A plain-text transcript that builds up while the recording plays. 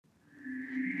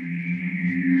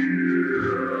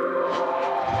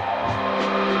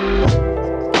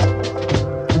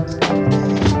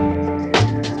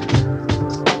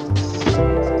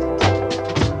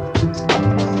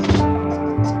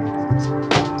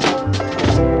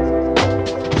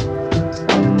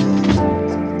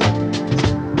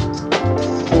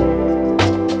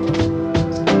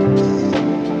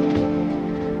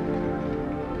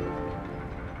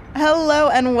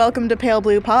and welcome to Pale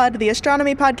Blue Pod, the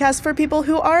astronomy podcast for people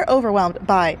who are overwhelmed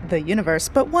by the universe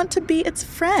but want to be its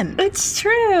friend. It's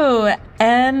true,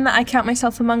 and I count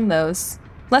myself among those.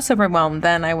 Less overwhelmed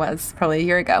than I was probably a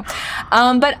year ago.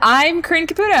 But I'm Corinne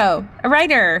Caputo, a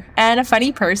writer and a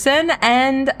funny person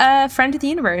and a friend of the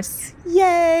universe.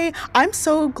 Yay! I'm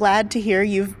so glad to hear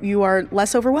you are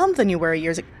less overwhelmed than you were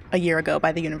a year ago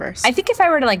by the universe. I think if I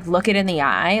were to look it in the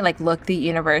eye, look the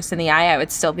universe in the eye, I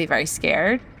would still be very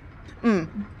scared.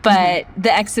 But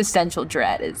the existential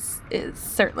dread is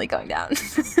certainly going down.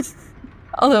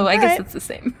 Although I guess it's the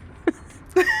same.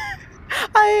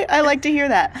 I like to hear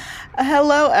that.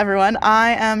 Hello, everyone.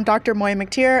 I am Dr. Moya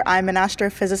McTeer. I'm an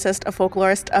astrophysicist, a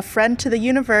folklorist, a friend to the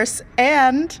universe,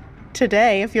 and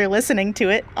today, if you're listening to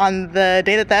it on the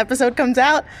day that the episode comes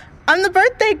out, I'm the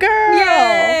birthday girl!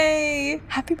 Yay!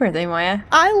 Happy birthday, Moya.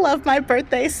 I love my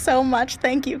birthday so much.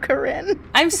 Thank you, Corinne.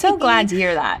 I'm so glad to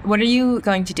hear that. What are you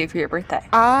going to do for your birthday?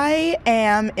 I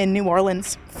am in New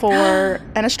Orleans for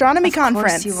an astronomy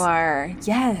conference. Of course you are.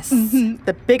 Yes.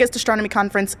 The biggest astronomy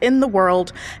conference in the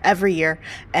world every year.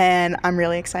 And I'm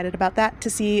really excited about that, to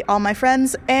see all my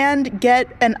friends and get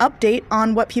an update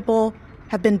on what people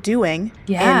have been doing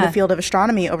in the field of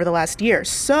astronomy over the last year.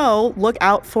 So look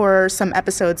out for some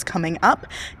episodes coming up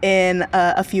in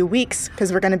a few weeks,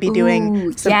 because we're going to be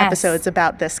doing some episodes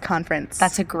about this conference.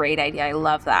 That's a great idea. I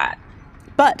love that.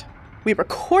 But we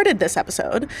recorded this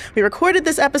episode.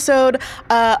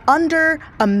 Under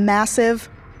a massive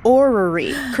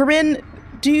orrery. Corinne,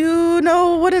 do you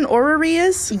know what an orrery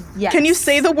is? Yes. Can you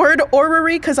say the word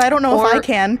orrery? Because I don't know if I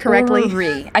can correctly.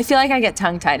 Orrery. I feel like I get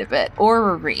tongue-tied a bit.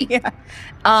 Orrery. Yeah.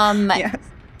 Yes.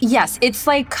 Yes, it's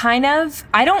kind of,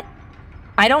 I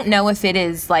don't know if it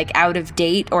is out of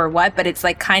date or what, but it's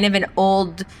kind of an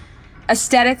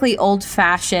aesthetically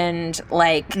old-fashioned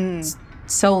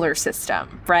solar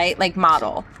system, right?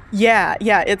 Model. Yeah,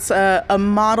 it's a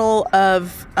model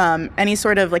of any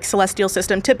sort of celestial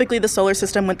system, typically the solar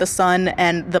system with the sun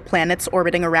and the planets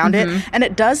orbiting around it. And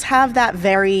it does have that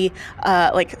very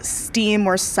steam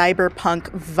or cyberpunk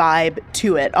vibe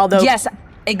to it. Although yes,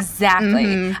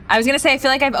 exactly. I was going to say, I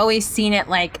feel like I've always seen it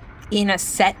in a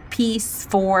set piece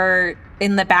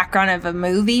in the background of a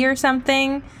movie or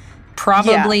something.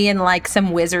 Probably in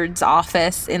some wizard's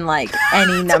office in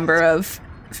any number of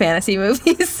fantasy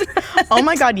movies. Oh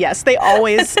my god, yes. They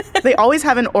always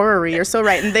have an orrery. You're so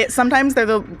right. And sometimes they're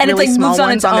the really small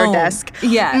ones on their desk.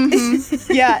 Yeah.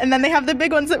 Yeah, and then they have the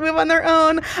big ones that move on their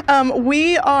own.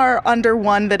 We are under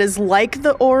one that is like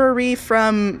the orrery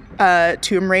from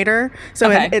Tomb Raider. So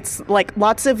it's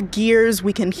lots of gears.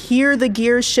 We can hear the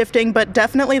gears shifting, but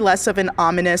definitely less of an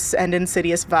ominous and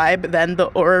insidious vibe than the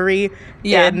orrery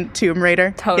in Tomb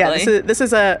Raider. Totally. Yeah, this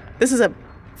is a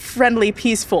friendly,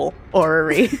 peaceful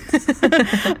orrery.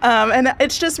 And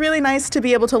it's just really nice to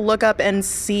be able to look up and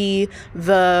see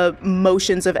the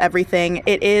motions of everything.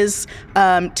 It is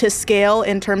to scale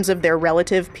in terms of their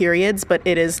relative periods, but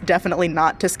it is definitely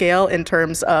not to scale in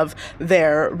terms of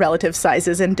their relative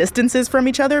sizes and distances from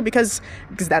each other, because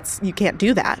you can't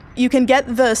do that. You can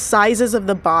get the sizes of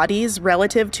the bodies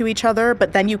relative to each other,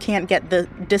 but then you can't get the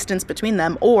distance between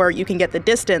them, or you can get the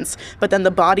distance, but then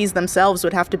the bodies themselves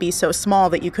would have to be so small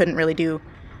that you couldn't really do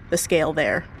the scale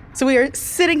there. So we are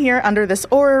sitting here under this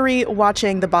orrery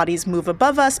watching the bodies move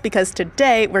above us, because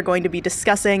today we're going to be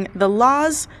discussing the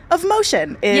laws of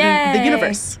motion in the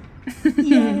universe.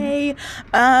 Yay!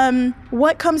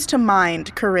 What comes to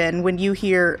mind, Corinne, when you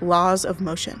hear laws of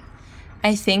motion?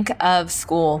 I think of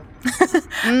school.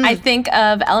 I think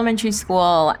of elementary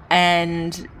school,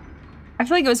 and I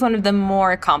feel like it was one of the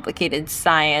more complicated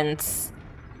science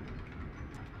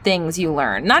things you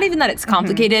learn. Not even that it's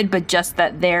complicated, but just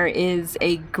that there is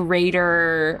a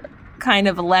greater kind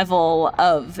of level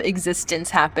of existence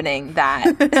happening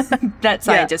that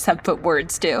scientists have put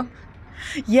words to.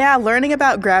 Yeah, learning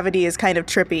about gravity is kind of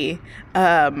trippy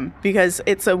because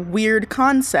it's a weird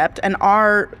concept, and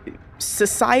our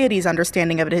society's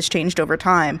understanding of it has changed over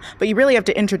time, but you really have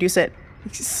to introduce it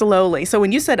slowly. So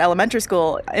when you said elementary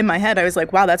school, in my head I was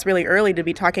like, wow, that's really early to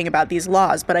be talking about these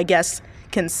laws, but I guess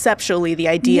conceptually the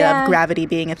idea of gravity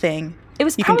being a thing, it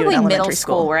was you probably can do in middle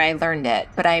school where I learned it,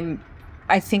 but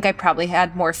I think I probably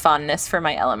had more fondness for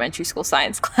my elementary school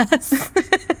science class.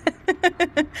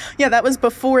 Yeah, that was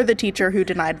before the teacher who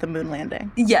denied the moon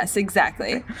landing. Yes,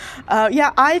 exactly.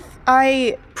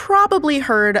 I probably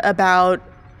heard about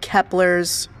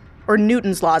Kepler's or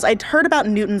Newton's laws. I'd heard about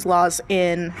Newton's laws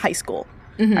in high school.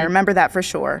 I remember that for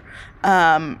sure.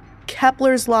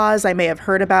 Kepler's laws I may have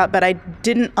heard about, but I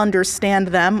didn't understand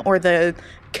them or the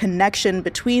connection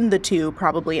between the two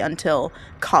probably until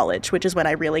college, which is when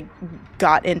I really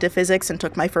got into physics and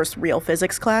took my first real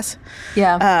physics class.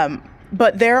 Yeah.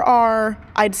 But there are,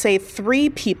 I'd say, 3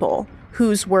 people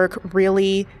whose work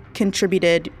really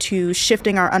contributed to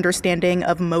shifting our understanding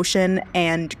of motion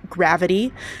and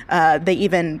gravity.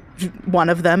 One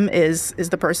of them is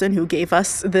the person who gave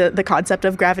us the concept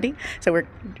of gravity. So we're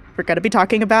going to be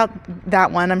talking about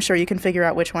that one. I'm sure you can figure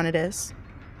out which one it is.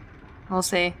 We'll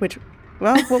see. Who do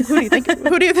you think?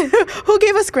 Who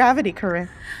gave us gravity, Corinne?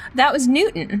 That was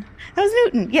Newton. That was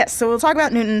Newton, yes. So we'll talk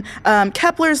about Newton.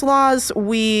 Kepler's laws,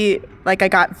 I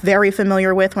got very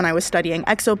familiar with when I was studying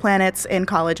exoplanets in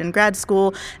college and grad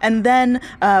school. And then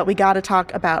we got to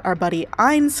talk about our buddy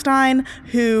Einstein,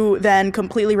 who then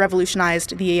completely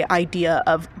revolutionized the idea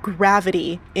of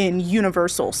gravity in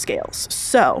universal scales.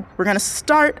 So we're going to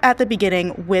start at the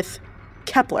beginning with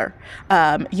Kepler.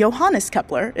 Johannes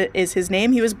Kepler is his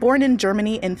name. He was born in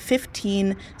Germany in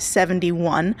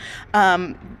 1571.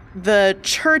 The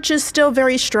church is still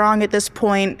very strong at this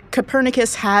point.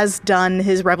 Copernicus has done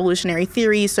his revolutionary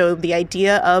theory, so the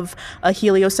idea of a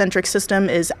heliocentric system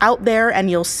is out there,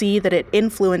 and you'll see that it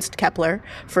influenced Kepler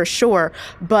for sure.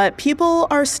 But people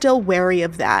are still wary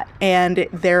of that, and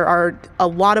there are a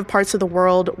lot of parts of the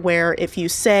world where if you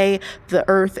say the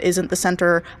Earth isn't the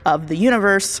center of the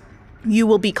universe, you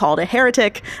will be called a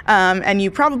heretic, and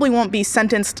you probably won't be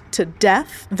sentenced to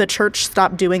death. The church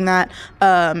stopped doing that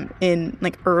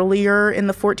earlier in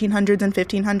the 1400s and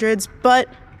 1500s, but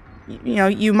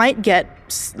you might get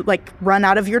run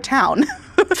out of your town.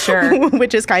 Sure.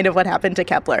 Which is kind of what happened to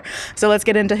Kepler. So let's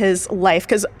get into his life,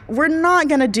 because we're not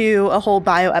going to do a whole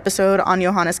bio episode on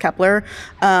Johannes Kepler.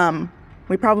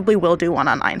 We probably will do one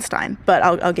on Einstein, but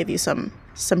I'll give you some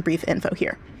brief info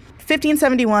here.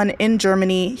 1571 in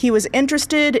Germany. He was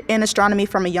interested in astronomy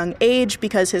from a young age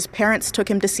because his parents took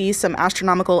him to see some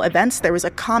astronomical events. There was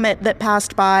a comet that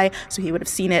passed by, so he would have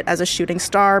seen it as a shooting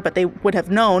star, but they would have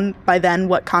known by then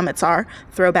what comets are.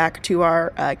 Throwback to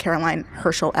our Caroline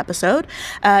Herschel episode.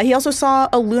 He also saw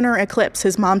a lunar eclipse.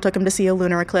 His mom took him to see a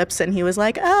lunar eclipse, and he was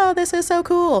like, "Oh, this is so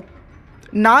cool."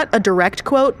 Not a direct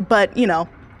quote, but,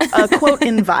 a quote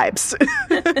in vibes,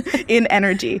 in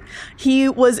energy. He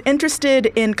was interested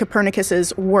in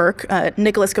Copernicus's work.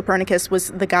 Nicholas Copernicus was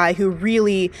the guy who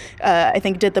really, I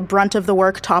think, did the brunt of the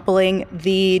work, toppling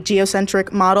the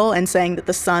geocentric model and saying that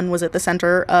the sun was at the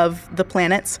center of the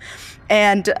planets.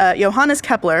 And Johannes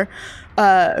Kepler,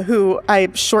 who I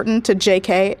shortened to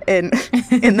JK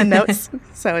in the notes,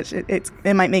 so it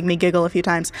might make me giggle a few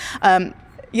times.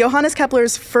 Johannes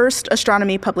Kepler's first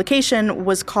astronomy publication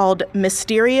was called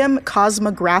Mysterium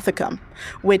Cosmographicum,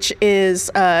 which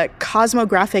is a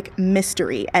cosmographic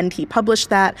mystery, and he published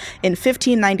that in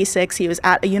 1596. He was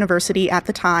at a university at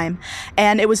the time,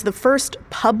 and it was the first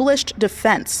published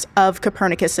defense of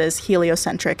Copernicus's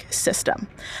heliocentric system.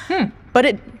 But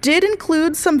it did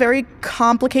include some very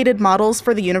complicated models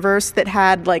for the universe that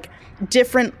had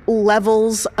different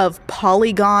levels of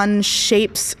polygon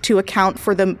shapes to account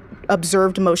for the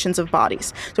observed motions of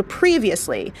bodies. So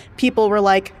previously, people were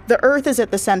like, the Earth is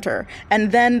at the center,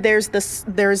 and then there's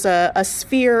a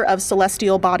sphere of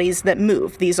celestial bodies that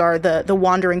move. These are the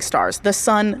wandering stars, the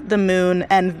sun, the moon,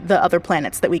 and the other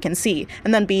planets that we can see.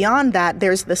 And then beyond that,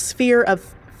 there's the sphere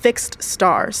of fixed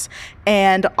stars.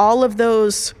 And all of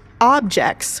those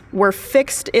objects were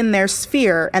fixed in their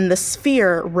sphere, and the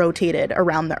sphere rotated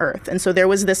around the Earth. And so there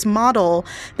was this model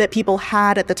that people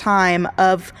had at the time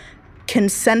of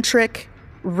concentric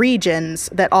regions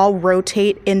that all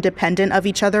rotate independent of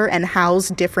each other and house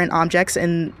different objects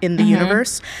in the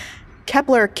universe.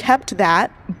 Kepler kept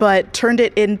that, but turned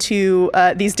it into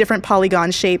these different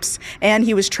polygon shapes, and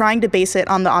he was trying to base it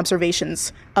on the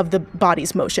observations of the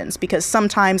body's motions, because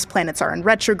sometimes planets are in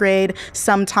retrograde,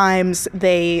 sometimes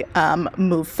they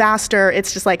move faster.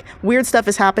 It's just weird stuff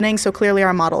is happening, so clearly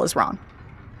our model is wrong.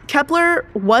 Kepler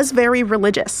was very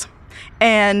religious.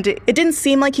 And it didn't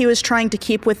seem like he was trying to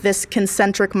keep with this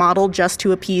concentric model just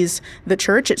to appease the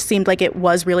church. It seemed like it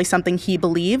was really something he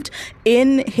believed.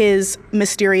 In his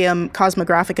Mysterium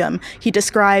Cosmographicum, he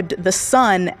described the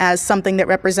sun as something that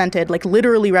represented,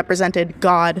 literally represented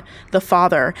God the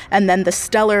Father. And then the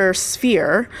stellar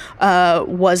sphere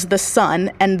was the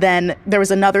sun. And then there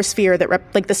was another sphere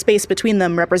that, the space between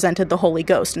them represented the Holy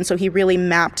Ghost. And so he really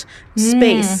mapped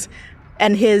space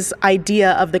and his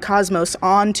idea of the cosmos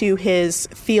onto his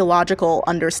theological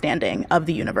understanding of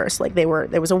the universe. There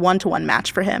was a one-to-one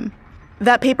match for him.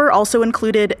 That paper also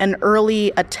included an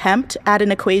early attempt at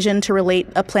an equation to relate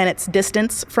a planet's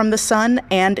distance from the sun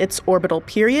and its orbital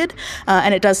period.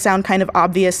 And it does sound kind of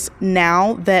obvious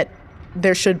now that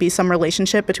there should be some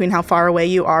relationship between how far away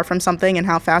you are from something and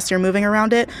how fast you're moving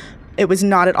around it. It was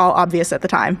not at all obvious at the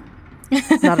time.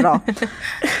 Not at all.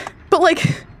 But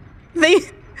like,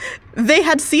 they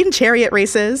had seen chariot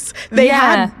races. They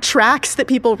had tracks that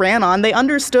people ran on. They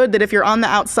understood that if you're on the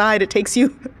outside, it takes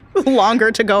you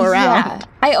longer to go around. Yeah.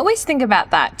 I always think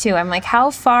about that too. I'm like,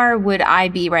 how far would I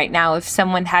be right now if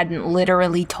someone hadn't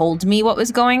literally told me what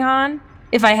was going on?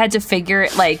 If I had to figure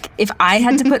it, like, if I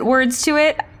had to put words to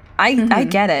it, I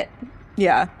get it.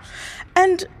 Yeah.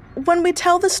 And when we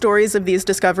tell the stories of these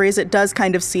discoveries, it does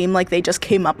kind of seem like they just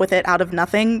came up with it out of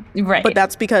nothing. Right. But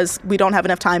that's because we don't have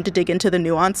enough time to dig into the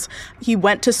nuance. He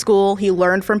went to school. He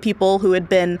learned from people who had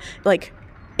been, like,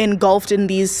 engulfed in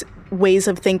these ways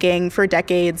of thinking for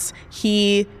decades.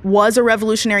 He was a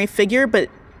revolutionary figure, but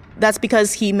that's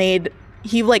because he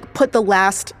put the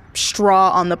last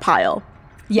straw on the pile.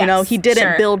 Yes, he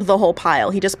didn't build the whole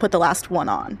pile. He just put the last one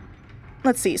on.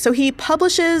 Let's see. So he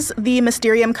publishes the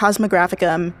Mysterium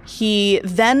Cosmographicum. He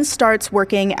then starts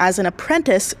working as an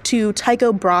apprentice to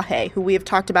Tycho Brahe, who we have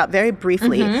talked about very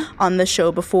briefly on the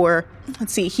show before.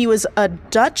 Let's see. He was a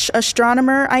Dutch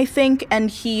astronomer, I think, and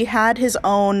he had his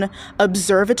own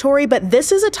observatory. But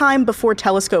this is a time before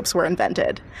telescopes were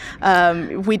invented.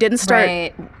 We didn't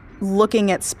start looking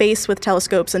at space with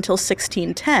telescopes until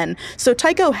 1610. So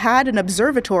Tycho had an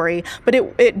observatory, but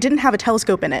it didn't have a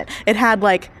telescope in it. It had,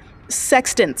 like,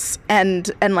 sextants and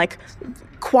like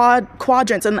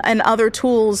quadrants and other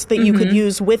tools that you could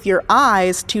use with your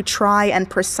eyes to try and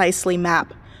precisely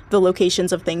map the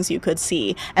locations of things you could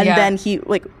see. And then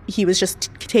he was just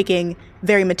taking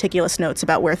very meticulous notes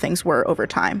about where things were over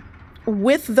time.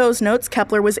 With those notes,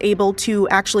 Kepler was able to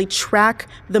actually track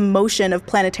the motion of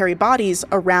planetary bodies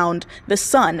around the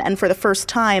sun, and for the first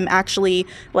time actually,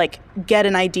 like, get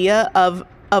an idea of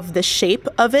the shape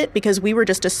of it, because we were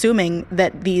just assuming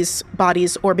that these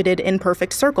bodies orbited in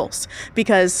perfect circles,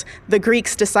 because the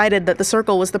Greeks decided that the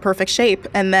circle was the perfect shape,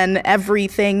 and then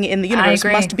everything in the universe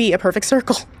must be a perfect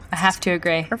circle. I have to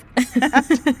agree.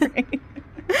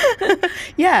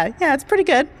 Yeah, it's pretty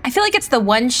good. I feel like it's the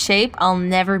one shape I'll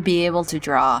never be able to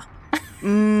draw.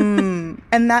 And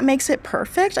that makes it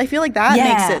perfect? I feel like that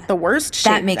makes it the worst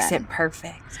shape. That makes it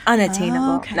perfect. Unattainable.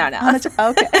 Oh, okay. No.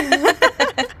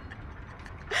 Okay.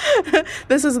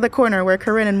 This is the corner where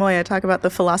Corinne and Moya talk about the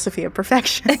philosophy of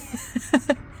perfection.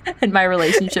 And my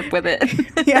relationship with it.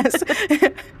 Yes.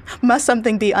 Must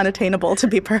something be unattainable to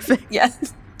be perfect?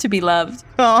 Yes. To be loved.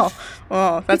 Oh,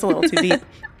 that's a little too deep.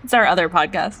 It's our other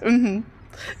podcast.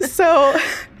 So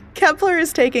Kepler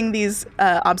is taking these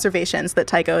observations that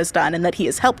Tycho has done and that he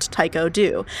has helped Tycho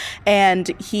do, and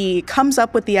he comes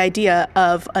up with the idea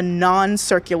of a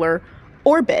non-circular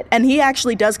orbit. And he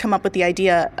actually does come up with the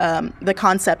idea, the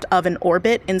concept of an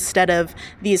orbit instead of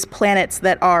these planets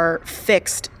that are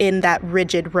fixed in that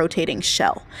rigid rotating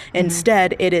shell.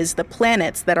 Instead, it is the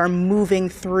planets that are moving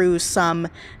through some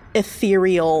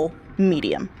ethereal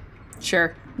medium.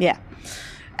 Sure. Yeah.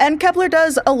 And Kepler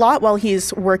does a lot while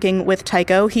he's working with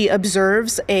Tycho. He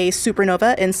observes a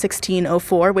supernova in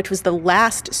 1604, which was the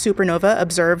last supernova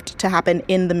observed to happen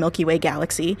in the Milky Way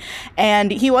galaxy.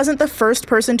 And he wasn't the first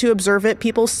person to observe it.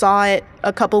 People saw it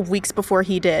a couple of weeks before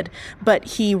he did. But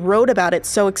he wrote about it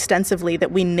so extensively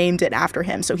that we named it after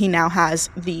him. So he now has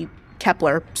the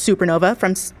Kepler supernova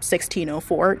from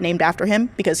 1604 named after him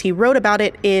because he wrote about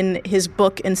it in his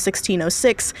book in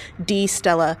 1606, De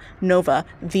Stella Nova,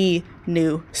 the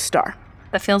new star.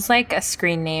 That feels like a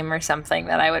screen name or something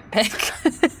that I would pick.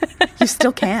 You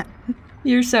still can't.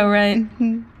 You're so right.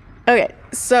 Okay,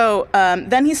 so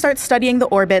then he starts studying the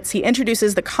orbits. He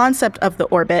introduces the concept of the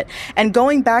orbit, and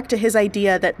going back to his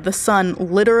idea that the sun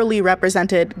literally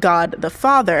represented God the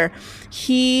Father,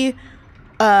 he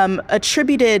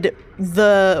attributed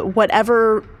the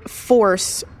whatever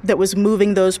force that was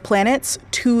moving those planets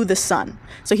to the sun.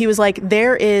 So he was like,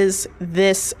 there is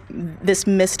this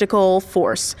mystical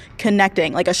force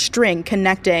connecting, like a string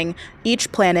connecting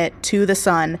each planet to the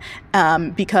sun,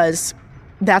 because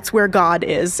that's where God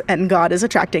is, and God is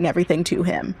attracting everything to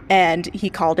him. And he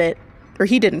called it, or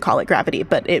he didn't call it gravity,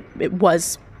 but it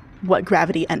was what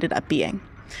gravity ended up being.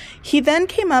 He then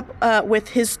came up with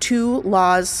his two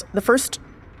laws, the first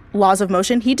laws of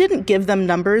motion. He didn't give them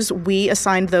numbers. We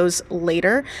assigned those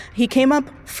later. He came up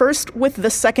first with the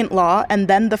second law and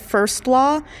then the first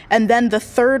law, and then the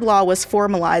third law was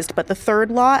formalized, but the third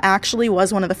law actually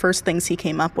was one of the first things he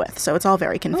came up with. So it's all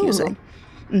very confusing.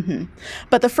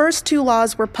 But the first two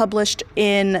laws were published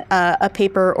in a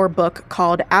paper or book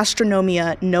called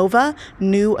Astronomia Nova,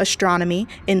 New Astronomy,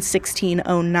 in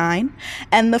 1609.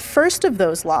 And the first of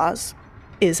those laws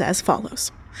is as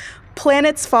follows.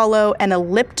 Planets follow an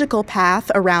elliptical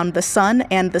path around the sun,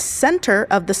 and the center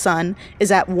of the sun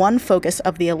is at one focus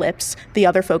of the ellipse. The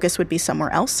other focus would be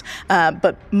somewhere else.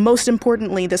 But most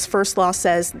importantly, this first law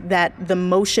says that the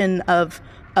motion of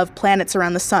planets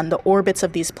around the sun, the orbits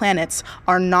of these planets,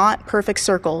 are not perfect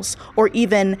circles or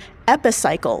even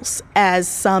epicycles, as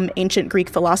some ancient Greek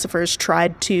philosophers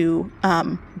tried to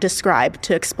describe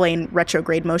to explain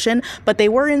retrograde motion, but they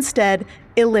were instead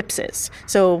ellipses,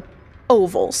 so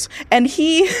ovals. And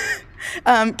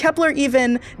Kepler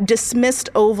even dismissed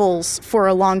ovals for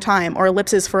a long time, or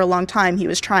ellipses for a long time. He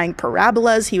was trying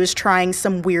parabolas, he was trying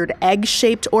some weird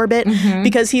egg-shaped orbit,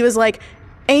 because he was like,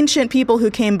 ancient people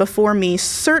who came before me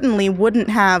certainly wouldn't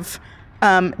have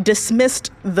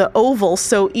dismissed the oval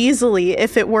so easily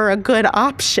if it were a good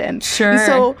option.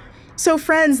 Sure. So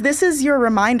friends, this is your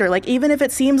reminder. Like, even if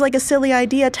it seems like a silly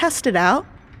idea, test it out.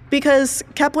 Because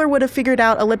Kepler would have figured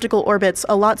out elliptical orbits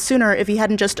a lot sooner if he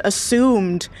hadn't just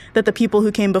assumed that the people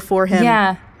who came before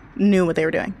him knew what they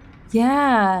were doing.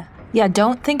 Yeah. Yeah,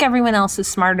 don't think everyone else is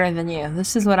smarter than you.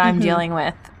 This is what I'm dealing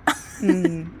with.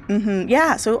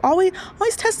 Yeah, so always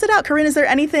test it out. Corinne, is there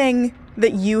anything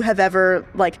that you have ever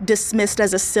dismissed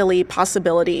as a silly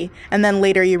possibility, and then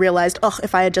later you realized, oh,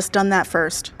 if I had just done that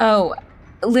first? Oh,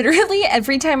 literally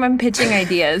every time I'm pitching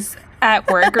ideas at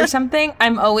work or something,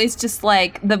 I'm always just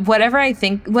like,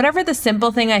 whatever the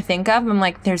simple thing I think of, I'm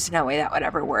like, there's no way that would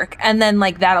ever work. And then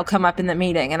that'll come up in the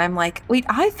meeting, and I'm like, wait,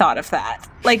 I thought of that.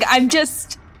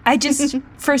 I just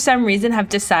for some reason have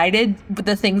decided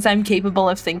the things I'm capable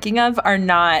of thinking of are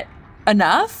not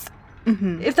enough,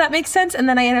 if that makes sense. And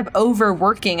then I end up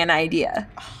overworking an idea.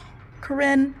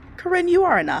 Corinne, you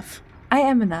are enough. I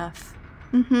am enough.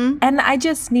 And I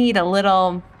just need a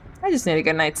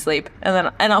good night's sleep,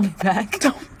 and I'll be back.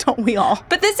 Don't we all?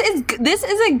 But this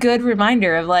is a good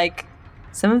reminder of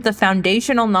some of the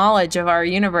foundational knowledge of our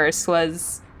universe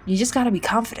was you just got to be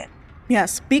confident.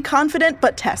 Yes, be confident,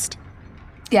 but test.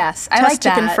 Yes, I like that. Test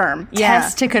to confirm. Yeah.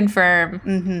 Test to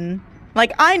confirm.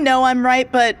 I know I'm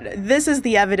right, but this is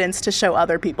the evidence to show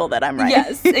other people that I'm right.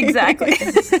 Yes, exactly.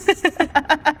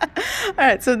 All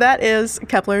right, so that is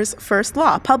Kepler's first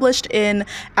law, published in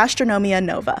Astronomia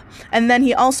Nova. And then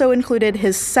he also included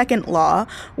his second law,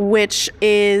 which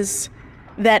is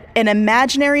that an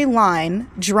imaginary line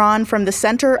drawn from the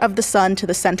center of the sun to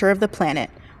the center of the planet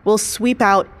will sweep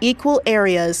out equal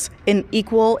areas in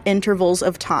equal intervals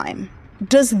of time.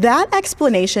 Does that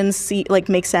explanation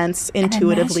make sense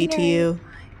intuitively to you?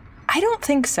 I don't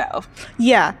think so.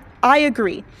 Yeah, I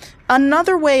agree.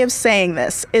 Another way of saying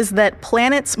this is that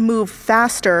planets move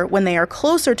faster when they are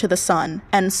closer to the sun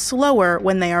and slower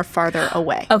when they are farther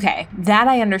away. Okay, that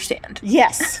I understand.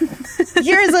 Yes.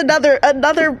 Here's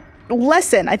another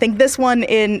lesson. I think this one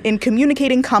in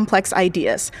communicating complex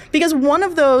ideas, because one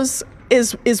of those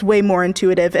is way more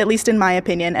intuitive, at least in my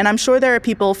opinion. And I'm sure there are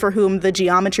people for whom the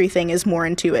geometry thing is more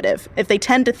intuitive, if they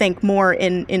tend to think more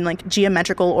in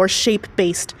geometrical or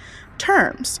shape-based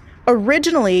terms.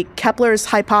 Originally, Kepler's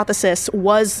hypothesis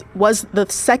was the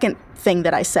second thing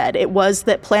that I said. It was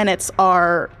that planets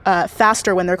are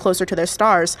faster when they're closer to their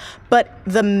stars, but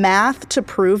the math to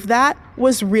prove that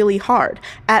was really hard.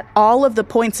 At all of the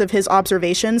points of his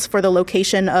observations for the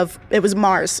location of, it was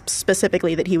Mars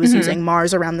specifically that he was using,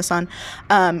 Mars around the sun,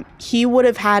 he would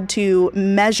have had to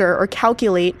measure or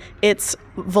calculate its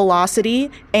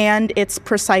velocity and its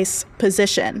precise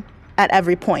position at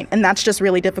every point, and that's just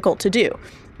really difficult to do.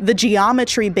 The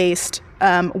geometry-based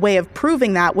way of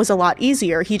proving that was a lot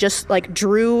easier. He just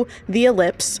drew the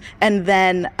ellipse and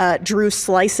then drew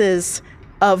slices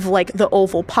of the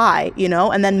oval pie,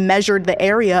 and then measured the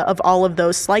area of all of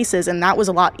those slices, and that was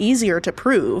a lot easier to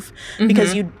prove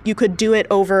because you could do it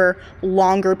over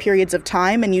longer periods of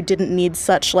time, and you didn't need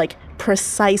such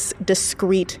precise,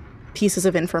 discrete pieces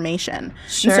of information.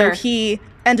 Sure. And so he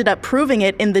ended up proving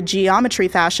it in the geometry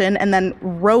fashion and then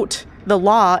wrote the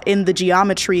law in the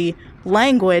geometry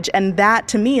language, and that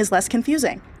to me is less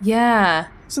confusing. Yeah.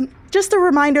 So just a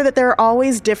reminder that there are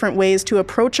always different ways to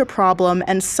approach a problem,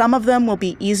 and some of them will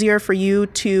be easier for you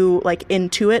to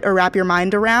intuit or wrap your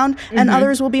mind around, and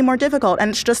others will be more difficult, and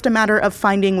it's just a matter of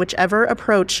finding whichever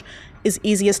approach is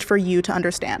easiest for you to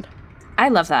understand. I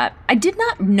love that. I did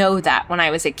not know that when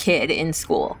I was a kid in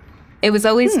school. It was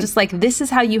always just this is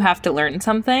how you have to learn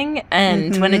something,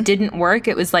 and when it didn't work,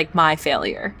 it was my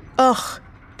failure. Ugh.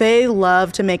 They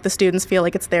love to make the students feel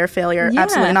like it's their failure. Yeah.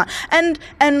 Absolutely not. And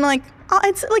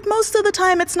It's like most of the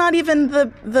time, it's not even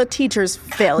the teacher's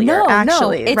failure,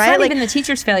 No, it's right? not even the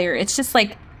teacher's failure. It's just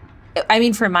like, I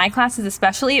mean, for my classes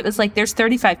especially, it was like there's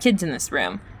 35 kids in this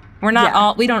room. We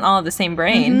don't all have the same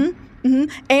brain.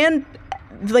 And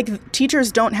like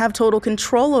teachers don't have total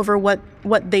control over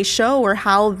what they show or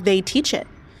how they teach it.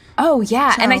 Oh,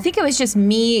 yeah. So, and I think it was just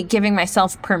me giving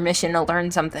myself permission to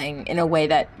learn something in a way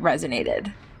that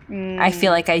resonated. I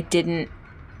feel like I didn't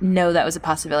know that was a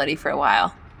possibility for a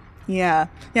while. Yeah,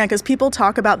 because people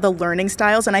talk about the learning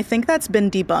styles, and I think that's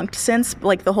been debunked since,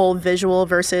 like, the whole visual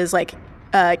versus, like,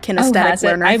 kinesthetic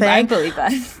learner thing. I believe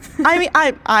that. I mean,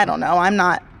 I don't know. I'm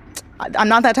not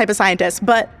that type of scientist,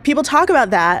 but people talk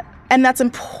about that, and that's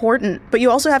important. But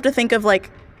you also have to think of, like,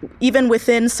 even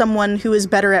within someone who is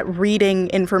better at reading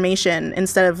information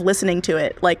instead of listening to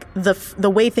it, like, the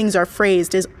way things are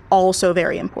phrased is also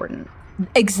very important.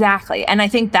 Exactly. And I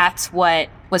think that's what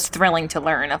was thrilling to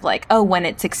learn of, like, oh, when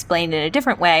it's explained in a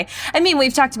different way. I mean,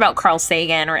 we've talked about Carl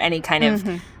Sagan or any kind of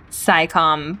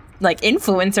SciComm, like,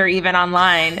 influencer even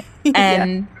online.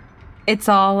 And it's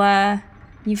all,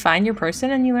 you find your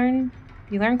person and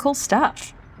you learn cool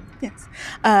stuff.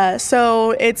 Yes.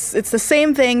 So it's the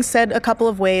same thing said a couple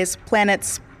of ways.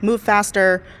 Planets move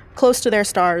faster close to their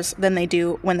stars than they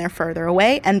do when they're further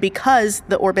away. And because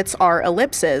the orbits are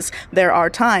ellipses, there are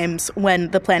times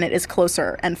when the planet is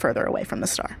closer and further away from the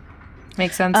star.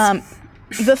 Makes sense.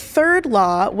 The third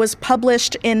law was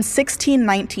published in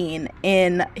 1619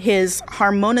 in his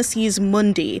Harmonices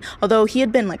Mundi, although he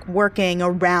had been like working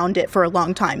around it for a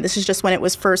long time. This is just when it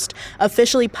was first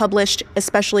officially published,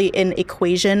 especially in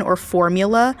equation or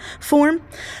formula form.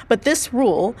 But this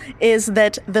rule is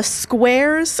that the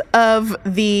squares of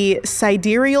the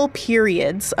sidereal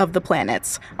periods of the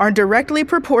planets are directly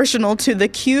proportional to the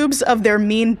cubes of their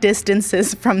mean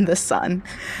distances from the sun.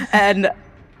 And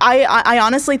I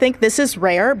honestly think this is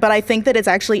rare, but I think that it's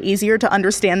actually easier to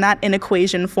understand that in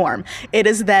equation form. It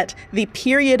is that the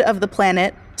period of the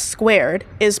planet squared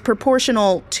is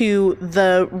proportional to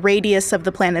the radius of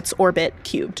the planet's orbit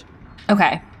cubed.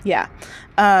 Okay. Yeah.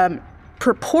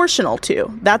 Proportional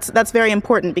to. That's very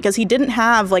important because he didn't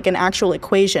have like an actual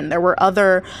equation. There were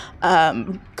other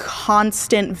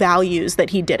constant values that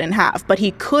he didn't have, but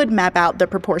he could map out the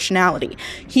proportionality.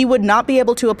 He would not be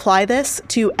able to apply this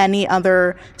to any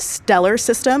other stellar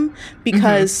system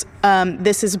because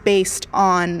this is based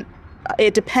on,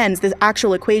 it depends, the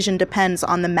actual equation depends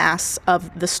on the mass of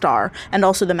the star and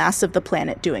also the mass of the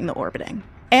planet doing the orbiting.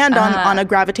 And on a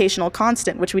gravitational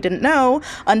constant, which we didn't know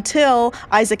until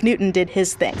Isaac Newton did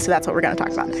his thing. So that's what we're going to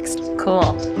talk about next.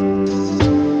 Cool.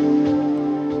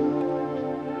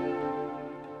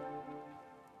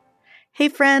 Hey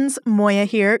friends, Moya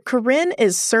here. Corinne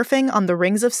is surfing on the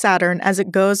rings of Saturn as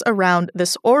it goes around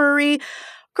this orrery.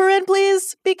 Corinne,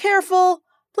 please be careful.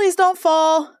 Please don't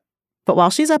fall. But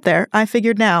while she's up there, I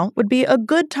figured now would be a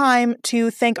good time to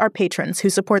thank our patrons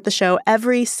who support the show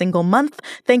every single month.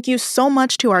 Thank you so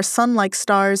much to our sun-like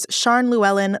stars, Sharn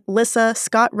Llewellyn, Lissa,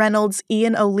 Scott Reynolds,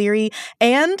 Ian O'Leary,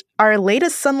 and our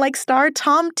latest sun-like star,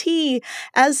 Tom T.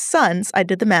 As suns, I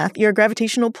did the math, your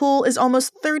gravitational pull is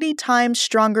almost 30 times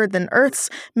stronger than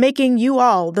Earth's, making you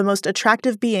all the most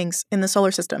attractive beings in the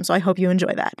solar system. So I hope you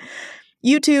enjoy that.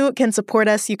 You too can support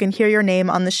us, you can hear your name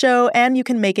on the show, and you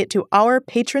can make it to our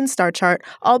patron star chart,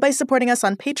 all by supporting us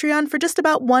on Patreon for just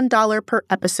about $1 per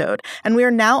episode. And we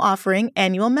are now offering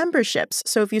annual memberships,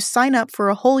 so if you sign up for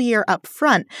a whole year up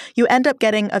front, you end up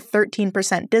getting a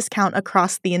 13% discount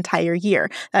across the entire year.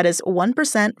 That is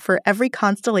 1% for every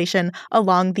constellation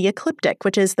along the ecliptic,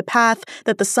 which is the path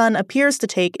that the sun appears to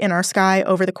take in our sky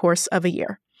over the course of a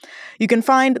year. You can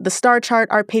find the star chart,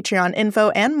 our Patreon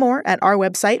info, and more at our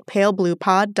website,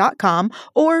 palebluepod.com,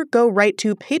 or go right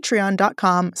to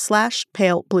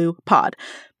patreon.com/palebluepod.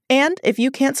 And if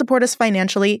you can't support us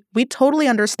financially, we totally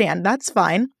understand. That's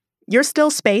fine. You're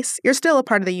still space. You're still a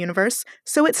part of the universe,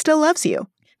 so it still loves you.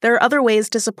 There are other ways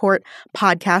to support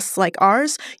podcasts like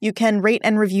ours. You can rate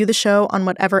and review the show on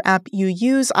whatever app you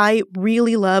use. I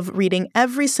really love reading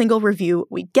every single review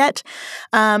we get.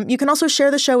 You can also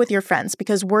share the show with your friends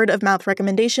because word-of-mouth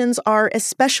recommendations are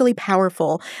especially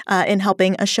powerful in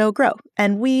helping a show grow.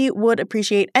 And we would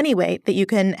appreciate any way that you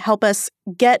can help us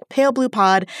get Pale Blue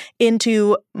Pod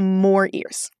into more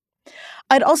ears.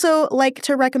 I'd also like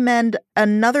to recommend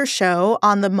another show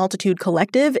on the Multitude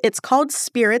Collective. It's called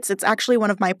Spirits. It's actually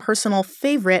one of my personal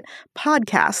favorite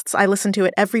podcasts. I listen to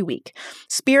it every week.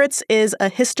 Spirits is a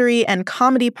history and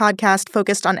comedy podcast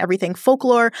focused on everything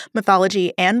folklore,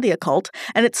 mythology, and the occult,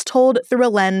 and it's told through a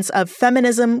lens of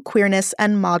feminism, queerness,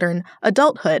 and modern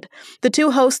adulthood. The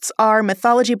two hosts are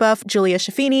mythology buff Julia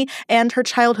Schaffini and her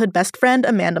childhood best friend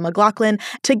Amanda McLaughlin.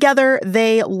 Together,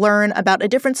 they learn about a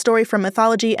different story from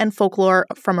mythology and folklore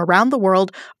from around the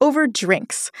world over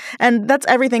drinks. And that's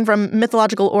everything from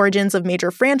mythological origins of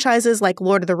major franchises like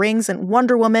Lord of the Rings and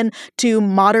Wonder Woman to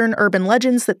modern urban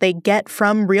legends that they get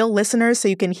from real listeners so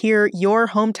you can hear your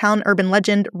hometown urban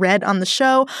legend read on the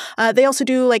show. They also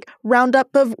do like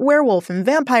roundup of werewolf and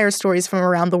vampire stories from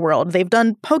around the world. They've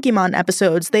done Pokemon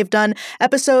episodes. They've done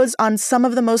episodes on some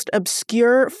of the most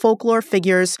obscure folklore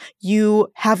figures you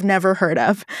have never heard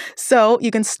of. So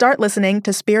you can start listening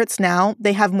to Spirits now.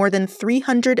 They have more than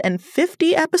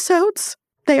 350 episodes.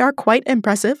 They are quite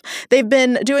impressive. They've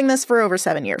been doing this for over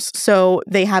 7 years, so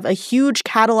they have a huge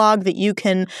catalog that you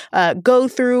can go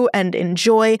through and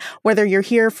enjoy, whether you're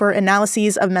here for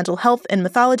analyses of mental health and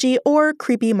mythology or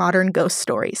creepy modern ghost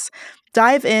stories.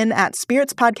 Dive in at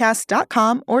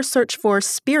spiritspodcast.com or search for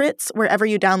Spirits wherever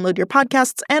you download your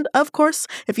podcasts. And of course,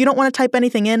 if you don't want to type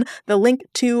anything in, the link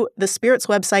to the Spirits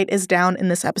website is down in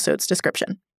this episode's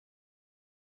description.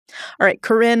 All right,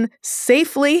 Corinne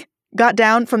safely got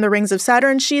down from the rings of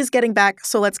Saturn. She's getting back,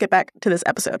 so let's get back to this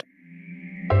episode.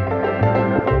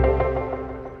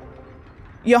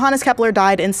 Johannes Kepler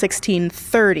died in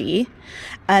 1630,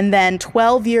 and then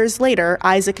 12 years later,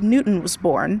 Isaac Newton was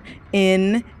born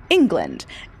in England.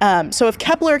 So if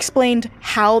Kepler explained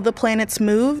how the planets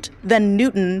moved, then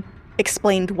Newton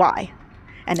explained why.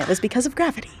 And it was because of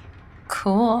gravity.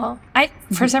 Cool. I,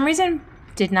 for some reason,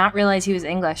 did not realize he was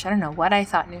English. I don't know what I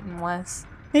thought Newton was.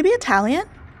 Maybe Italian?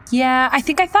 Yeah, I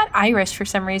think I thought Irish for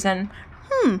some reason.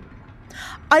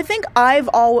 I think I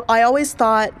always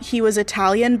thought he was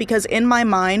Italian because in my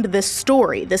mind, this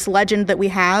story, this legend that we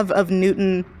have of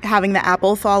Newton having the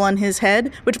apple fall on his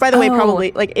head, which by the way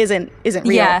probably like isn't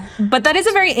real. Yeah, but that is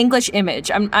a very English image.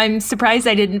 I'm surprised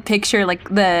I didn't picture like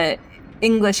the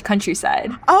English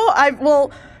countryside.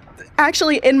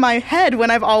 Actually, in my head, when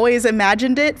I've always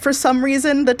imagined it, for some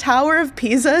reason, the Tower of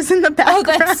Pisa is in the background.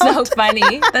 Oh, that's so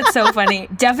funny. That's so funny.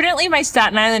 Definitely my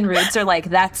Staten Island roots are like,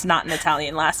 that's not an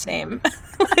Italian last name.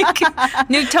 Like,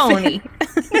 Newtoni.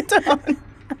 Newtoni.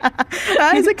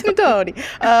 Isaac Newtoni.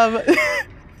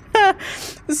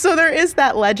 So there is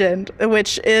that legend,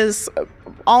 which is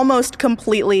almost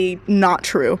completely not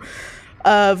true,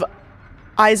 of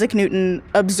Isaac Newton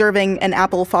observing an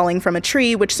apple falling from a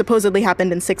tree, which supposedly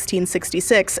happened in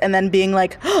 1666, and then being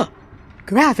like, oh,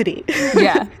 gravity.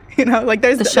 Yeah. Like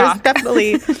there's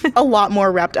definitely a lot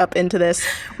more wrapped up into this.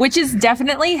 Which is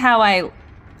definitely how I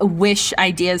wish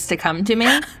ideas to come to me.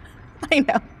 I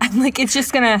know. I'm like, it's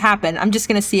just going to happen. I'm just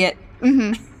going to see it.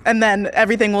 Mm-hmm. And then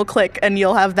everything will click and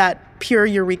you'll have that pure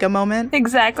eureka moment.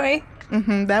 Exactly.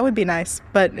 Mm-hmm, that would be nice,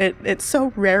 but it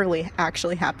so rarely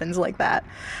actually happens like that.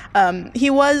 I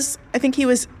think he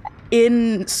was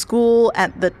in school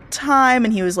at the time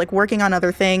and he was like working on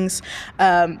other things.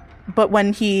 But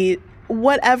when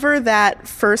whatever that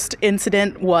first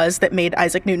incident was that made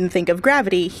Isaac Newton think of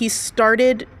gravity, he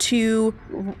started to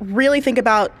really think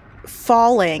about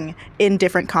falling in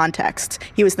different contexts.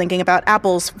 He was thinking about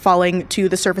apples falling to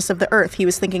the surface of the earth. He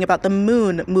was thinking about the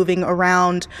moon moving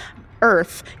around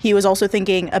Earth. He was also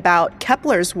thinking about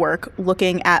Kepler's work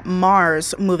looking at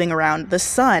Mars moving around the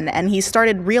sun, and he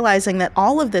started realizing that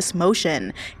all of this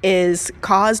motion is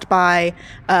caused by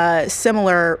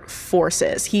similar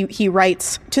forces. He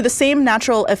writes, "To the same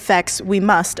natural effects we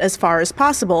must, as far as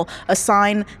possible,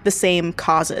 assign the same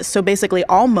causes." So basically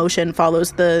all motion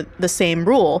follows the same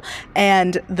rule,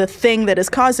 and the thing that is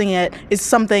causing it is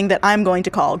something that I'm going to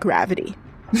call gravity.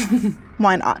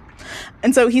 Why not?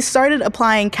 And so he started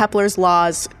applying Kepler's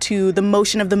laws to the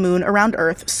motion of the moon around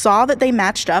Earth, saw that they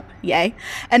matched up, yay,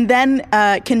 and then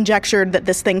conjectured that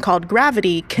this thing called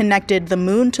gravity connected the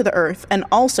moon to the Earth and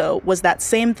also was that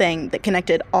same thing that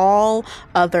connected all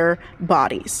other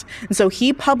bodies. And so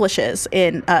he publishes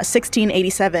in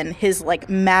 1687 his like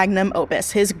magnum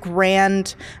opus, his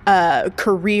grand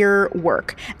career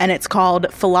work, and it's called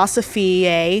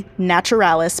Philosophiae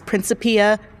Naturalis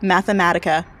Principia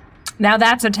Mathematica. Now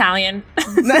that's Italian.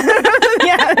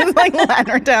 Yeah, it's like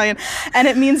Latin or Italian. And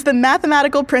it means the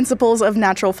mathematical principles of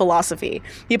natural philosophy.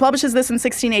 He publishes this in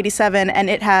 1687, and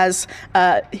it has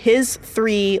his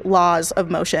 3 laws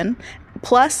of motion,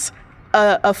 plus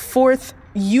a fourth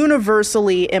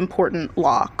universally important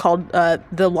law called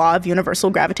the law of universal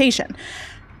gravitation.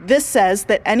 This says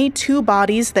that any two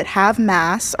bodies that have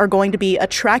mass are going to be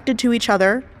attracted to each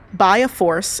other by a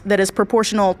force that is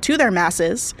proportional to their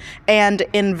masses and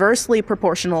inversely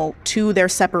proportional to their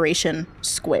separation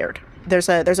squared. There's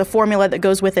a formula that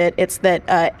goes with it. It's that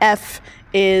F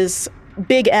is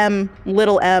big M,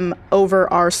 little m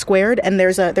over r squared, and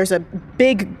there's a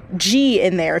big G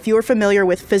in there. If you are familiar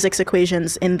with physics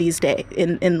equations in these days,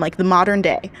 in like the modern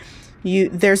day,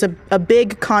 there's a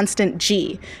big constant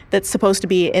G that's supposed to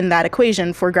be in that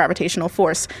equation for gravitational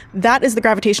force. That is the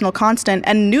gravitational constant,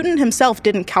 and Newton himself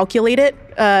didn't calculate it.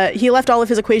 He left all of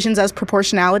his equations as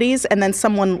proportionalities, and then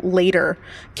someone later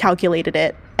calculated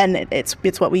it, and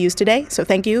it's what we use today, so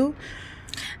thank you.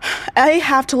 I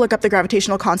have to look up the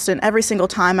gravitational constant every single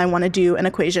time I want to do an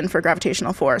equation for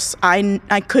gravitational force.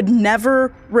 I could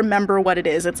never remember what it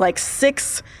is. It's like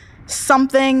 6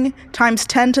 something times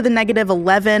 10 to the negative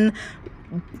 11,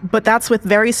 but that's with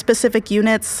very specific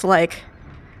units like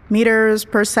meters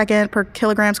per second per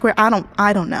kilogram square. I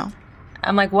don't know.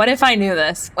 I'm like, what if I knew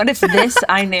this? What if this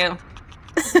I knew?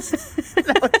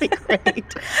 That would be great.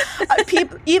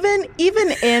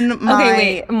 Even in my... Okay,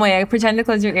 wait, Moya, pretend to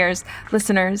close your ears.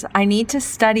 Listeners, I need to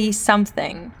study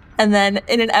something. And then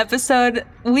in an episode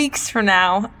weeks from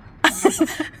now,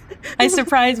 I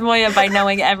surprise Moya by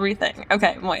knowing everything.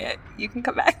 Okay, Moya, you can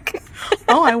come back.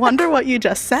 Oh, I wonder what you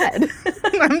just said.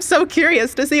 I'm so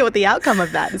curious to see what the outcome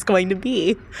of that is going to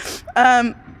be.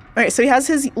 All right, so he has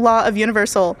his law of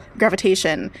universal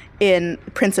gravitation in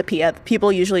Principia. People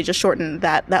usually just shorten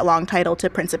that long title to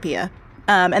Principia.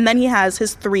 And then he has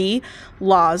his 3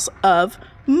 laws of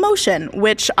motion,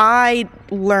 which I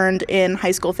learned in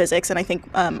high school physics, and I think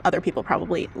other people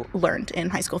probably learned in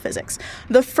high school physics.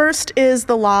 The first is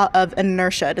the law of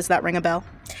inertia. Does that ring a bell?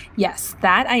 Yes,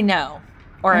 that I know,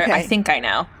 or okay. I think I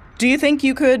know. Do you think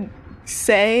you could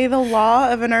say the law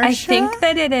of inertia? I think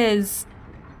that it is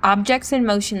objects in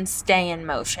motion stay in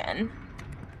motion.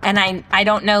 And I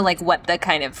don't know like what the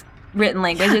kind of written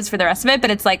language is for the rest of it,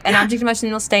 but it's like an object in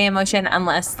motion will stay in motion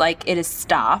unless like it is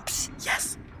stopped.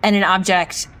 Yes. And an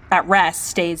object at rest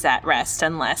stays at rest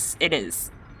unless it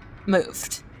is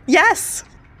moved. Yes.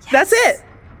 That's it.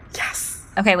 Yes.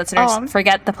 Okay, listeners,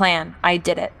 forget the plan. I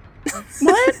did it.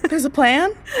 What? There's a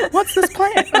plan? What's this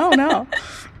plan? Oh, no.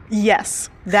 Yes,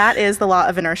 that is the law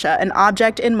of inertia. An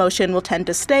object in motion will tend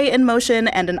to stay in motion,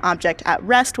 and an object at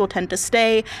rest will tend to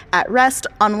stay at rest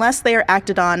unless they are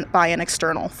acted on by an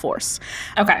external force.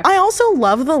 Okay. I also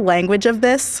love the language of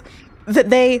this, that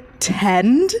they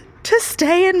tend to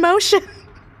stay in motion.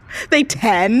 They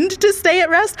tend to stay at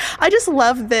rest. I just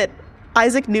love that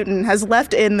Isaac Newton has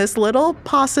left in this little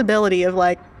possibility of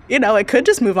like, it could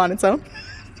just move on its own.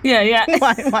 Yeah.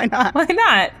 Why not? Why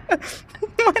not?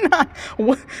 Why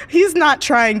not? He's not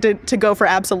trying to go for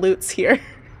absolutes here.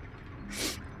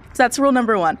 So that's rule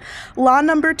number 1. Law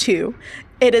number 2,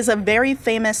 it is a very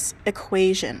famous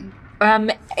equation.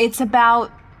 It's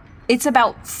about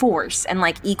force and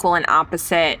like equal and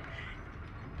opposite.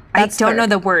 That's I don't know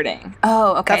the wording.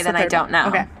 Oh, okay, then I don't know.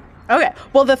 Okay.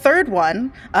 Well, the third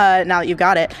one, now that you've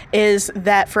got it, is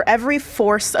that for every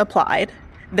force applied,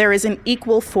 there is an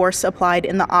equal force applied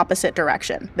in the opposite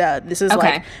direction. This is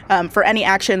okay. Like, for any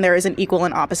action, there is an equal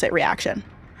and opposite reaction.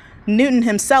 Newton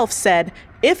himself said,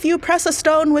 if you press a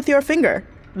stone with your finger,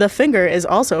 the finger is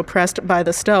also pressed by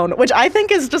the stone, which I think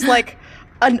is just like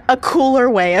a cooler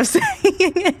way of saying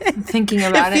it. Thinking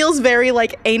about it. It feels very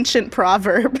like ancient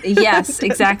proverb. Yes,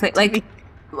 exactly.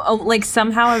 Like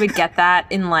somehow I would get that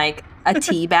in like a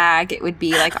tea bag. It would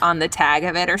be like on the tag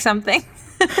of it or something.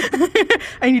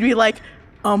 And you'd be like,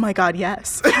 oh my God,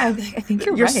 yes. I think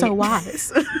you're right. You're so so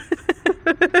wise.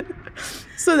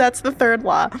 So that's the third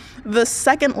law. The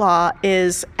second law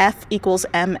is F equals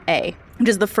ma, which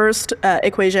is the first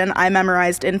equation I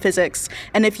memorized in physics.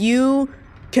 And if you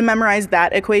can memorize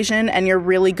that equation and you're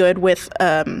really good with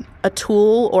a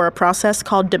tool or a process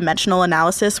called dimensional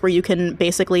analysis, where you can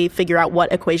basically figure out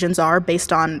what equations are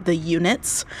based on the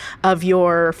units of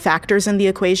your factors in the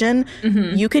equation,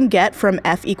 you can get from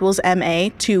F equals ma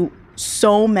to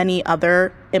so many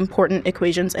other important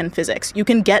equations in physics. You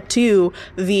can get to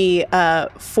the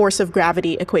force of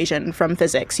gravity equation from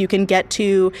physics. You can get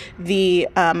to the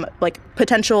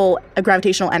potential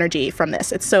gravitational energy from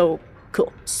this. It's so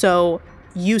cool, so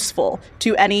useful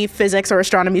to any physics or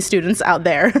astronomy students out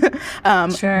there.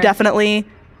 Sure. Definitely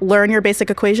learn your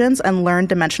basic equations and learn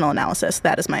dimensional analysis.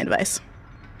 That is my advice.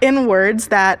 In words,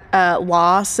 that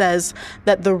law says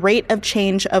that the rate of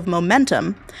change of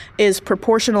momentum is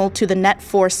proportional to the net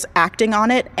force acting on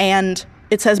it. And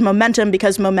it says momentum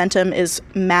because momentum is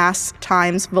mass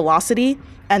times velocity.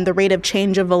 and the rate of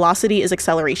change of velocity is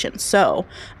acceleration. So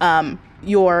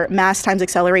your mass times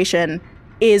acceleration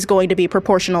is going to be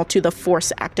proportional to the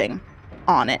force acting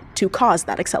on it to cause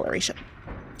that acceleration.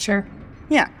 Sure.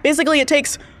 Yeah. Basically, it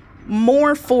takes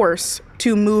more force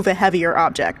to move a heavier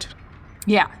object.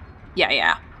 Yeah.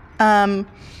 Yeah.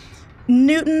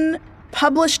 Newton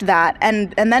published that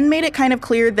and then made it kind of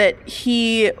clear that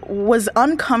he was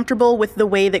uncomfortable with the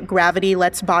way that gravity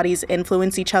lets bodies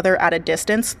influence each other at a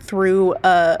distance through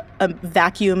a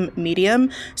vacuum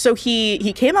medium. So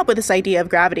he came up with this idea of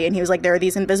gravity, and he was like, there are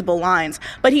these invisible lines.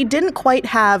 But he didn't quite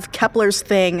have Kepler's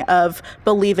thing of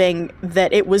believing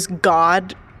that it was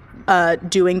God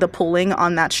doing the pulling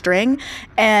on that string,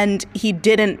 and he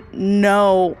didn't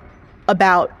know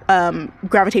about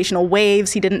gravitational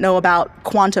waves. He didn't know about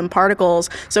quantum particles.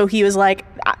 So he was like,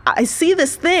 I see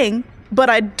this thing, but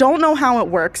I don't know how it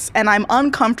works, and I'm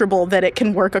uncomfortable that it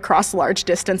can work across large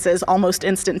distances almost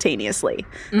instantaneously.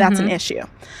 That's an issue.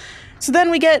 So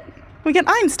then we get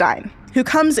Einstein, who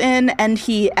comes in and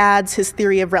he adds his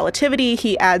theory of relativity,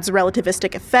 he adds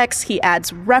relativistic effects, he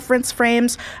adds reference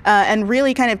frames, and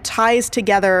really kind of ties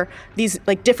together these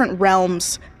like different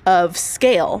realms of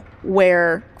scale,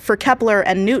 where for Kepler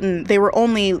and Newton, they were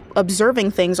only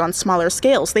observing things on smaller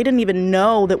scales. They didn't even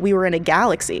know that we were in a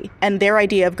galaxy. And their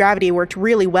idea of gravity worked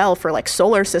really well for like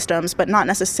solar systems, but not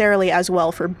necessarily as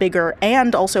well for bigger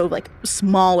and also like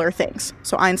smaller things.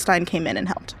 So Einstein came in and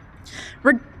helped.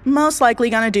 We're most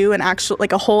likely going to do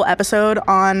a whole episode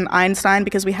on Einstein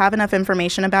because we have enough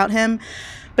information about him.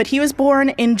 But he was born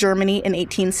in Germany in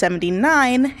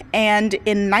 1879, and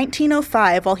in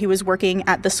 1905, while he was working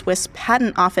at the Swiss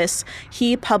Patent Office,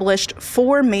 he published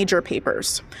 4 major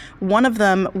papers. One of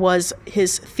them was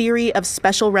his theory of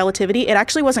special relativity. It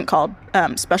actually wasn't called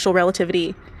special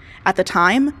relativity at the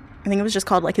time. I think it was just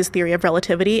called like his theory of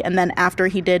relativity, and then after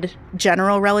he did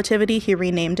general relativity, he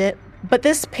renamed it. But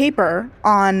this paper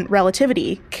on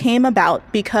relativity came about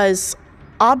because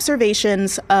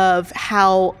observations of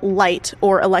how light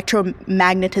or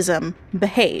electromagnetism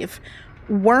behave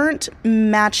weren't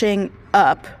matching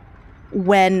up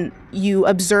when you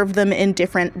observe them in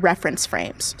different reference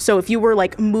frames. So if you were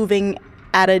like moving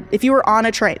if you were on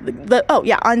a train,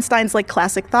 Einstein's like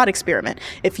classic thought experiment.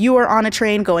 If you are on a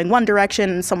train going one direction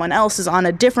and someone else is on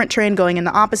a different train going in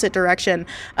the opposite direction,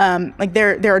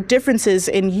 there are differences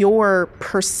in your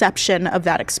perception of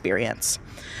that experience.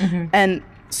 And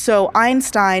so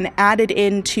Einstein added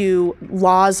into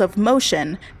laws of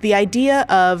motion the idea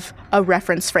of a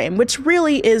reference frame, which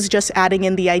really is just adding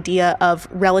in the idea of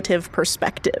relative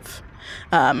perspective.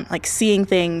 Like seeing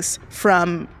things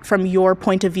from your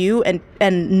point of view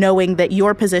and knowing that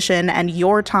your position and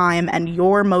your time and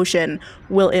your motion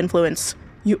will influence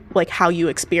you, like how you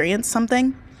experience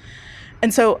something.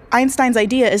 And so Einstein's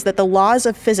idea is that the laws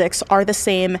of physics are the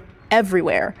same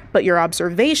everywhere, but your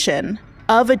observation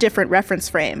of a different reference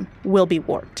frame will be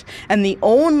warped. And the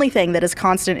only thing that is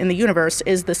constant in the universe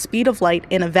is the speed of light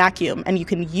in a vacuum. And you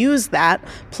can use that,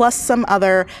 plus some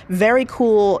other very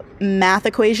cool math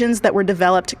equations that were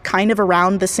developed kind of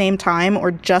around the same time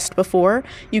or just before.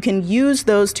 You can use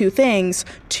those two things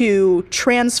to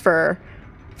transfer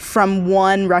from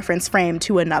one reference frame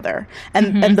to another.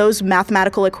 And those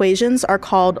mathematical equations are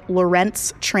called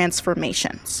Lorentz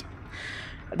transformations.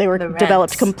 They were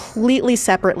developed completely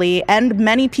separately, and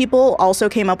many people also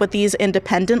came up with these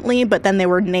independently, but then they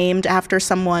were named after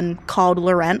someone called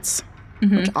Lorentz,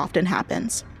 which often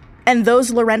happens. And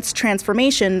those Lorentz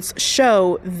transformations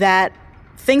show that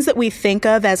things that we think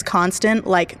of as constant,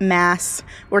 like mass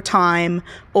or time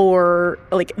or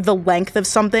like the length of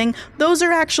something, those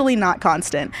are actually not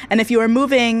constant. And if you are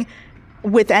moving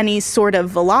with any sort of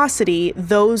velocity,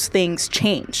 those things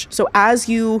change. So as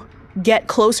you get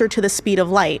closer to the speed of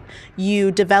light,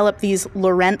 you develop these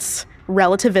Lorentz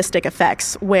relativistic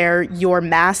effects where your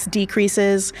mass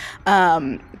decreases,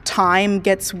 time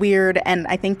gets weird, and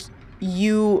I think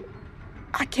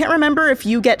I can't remember if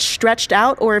you get stretched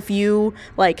out or if you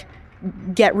like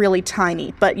get really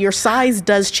tiny, but your size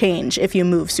does change if you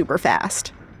move super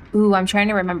fast. Ooh, I'm trying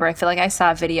to remember. I feel like I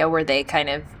saw a video where they kind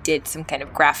of did some kind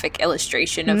of graphic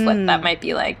illustration of what that might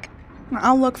be like.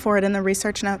 I'll look for it in the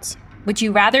research notes. Would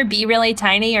you rather be really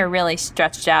tiny or really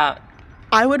stretched out?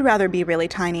 I would rather be really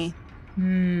tiny.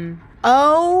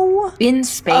 Oh. In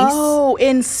space? Oh,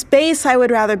 in space, I would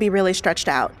rather be really stretched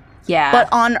out. Yeah. But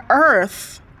on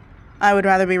Earth, I would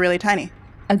rather be really tiny.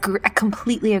 I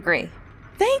completely agree.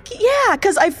 Yeah,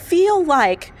 because I feel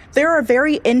like there are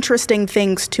very interesting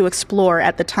things to explore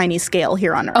at the tiny scale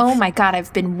here on Earth. Oh my God,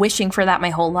 I've been wishing for that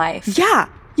my whole life.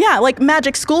 Yeah, like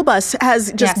Magic School Bus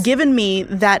has just given me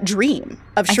that dream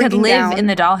of shrinking down. I could live in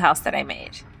the dollhouse that I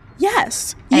made.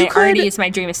 Yes. And it already is my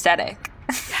dream aesthetic.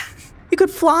 You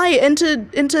could fly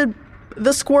into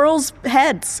the squirrels'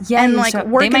 heads and like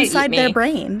work inside their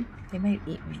brain. They might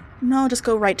eat me. No, just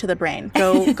go right to the brain.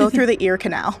 Go through the ear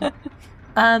canal.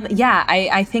 Yeah,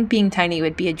 I think being tiny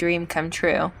would be a dream come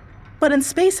true. But in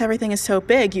space, everything is so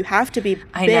big. You have to be big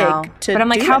I know. to But I'm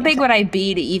like, do how anything. big would I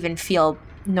be to even feel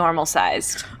normal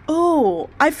sized? Oh,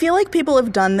 I feel like people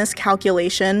have done this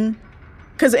calculation.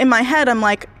 Because in my head, I'm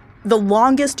like, the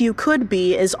longest you could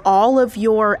be is all of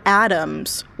your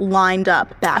atoms lined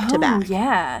up back to back. Oh,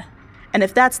 yeah. And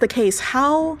if that's the case,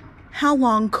 how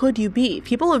long could you be?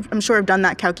 People have, I'm sure, have done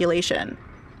that calculation.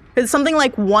 It's something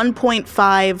like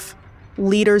 1.5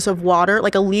 liters of water,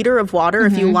 like a liter of water,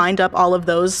 if you lined up all of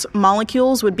those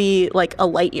molecules, would be like a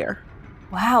light year.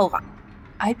 Wow.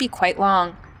 I'd be quite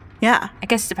long. Yeah. I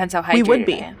guess it depends how hydrated We would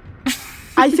be. I am.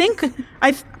 I think,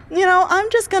 I'm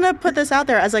just going to put this out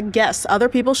there as a guess. Other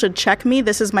people should check me.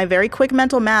 This is my very quick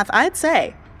mental math. I'd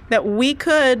say that we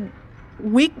could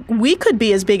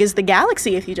be as big as the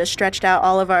galaxy if you just stretched out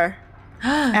all of our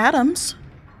atoms.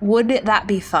 Would that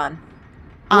be fun?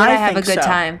 Would I have a think good so.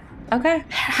 time? Okay.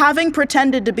 Having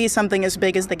pretended to be something as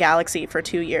big as the galaxy for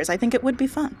 2 years, I think it would be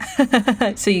fun.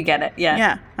 So you get it. Yeah.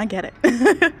 Yeah, I get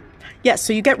it. Yes,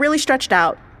 so you get really stretched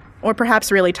out, or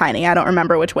perhaps really tiny. I don't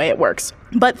remember which way it works.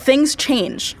 But things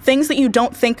change. Things that you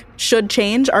don't think should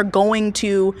change are going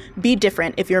to be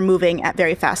different if you're moving at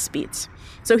very fast speeds.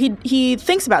 So he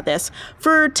thinks about this.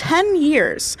 For 10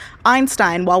 years,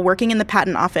 Einstein, while working in the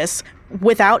patent office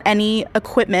without any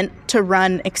equipment to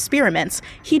run experiments,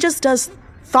 he just does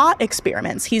thought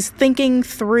experiments. He's thinking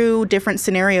through different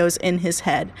scenarios in his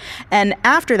head. And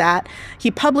after that, he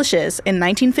publishes in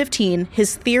 1915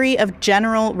 his theory of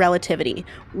general relativity,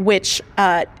 which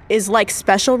is like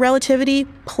special relativity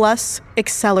plus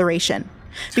acceleration.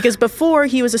 Because before,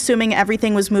 he was assuming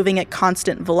everything was moving at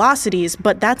constant velocities,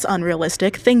 but that's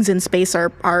unrealistic. Things in space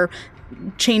are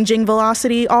changing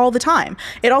velocity all the time.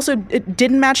 It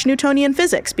didn't match Newtonian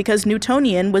physics because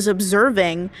Newtonian was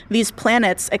observing these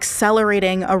planets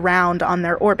accelerating around on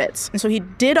their orbits. And so he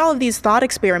did all of these thought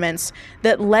experiments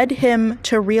that led him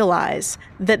to realize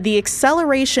that the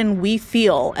acceleration we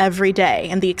feel every day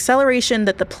and the acceleration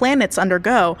that the planets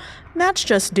undergo, that's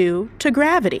just due to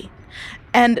gravity.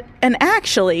 And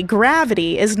actually,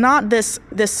 gravity is not this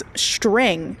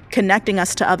string connecting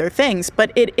us to other things,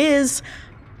 but it is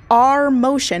our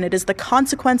motion. It is the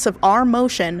consequence of our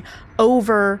motion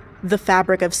over the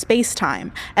fabric of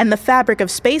space-time. And the fabric of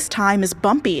space-time is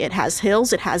bumpy. It has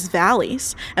hills, it has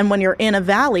valleys. And when you're in a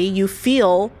valley, you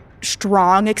feel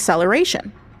strong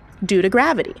acceleration due to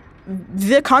gravity.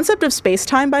 The concept of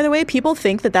space-time, by the way, people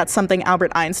think that that's something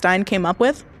Albert Einstein came up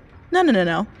with.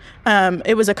 No.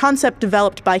 It was a concept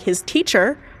developed by his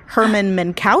teacher, Hermann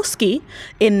Minkowski,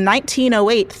 in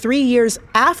 1908, 3 years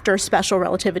after Special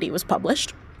Relativity was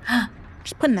published.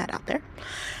 Just putting that out there.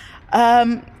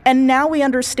 And now we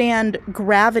understand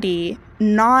gravity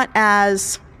not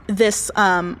as this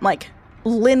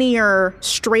linear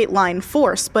straight line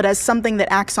force, but as something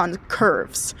that acts on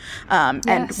curves.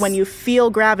 And when you feel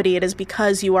gravity, it is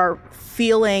because you are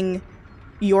feeling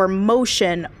your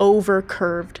motion over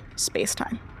curved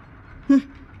space-time.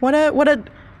 What a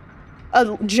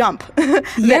jump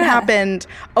that happened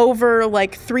over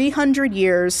like 300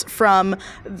 years from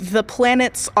the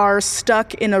planets are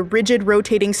stuck in a rigid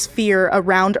rotating sphere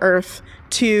around Earth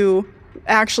to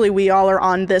actually we all are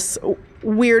on this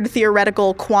weird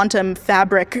theoretical quantum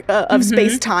fabric of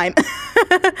space-time.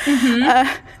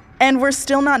 And we're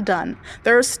still not done.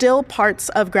 There are still parts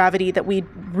of gravity that we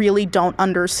really don't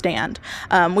understand.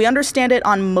 We understand it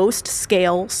on most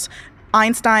scales.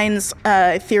 Einstein's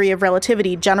theory of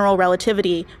relativity, general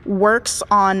relativity, works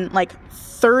on like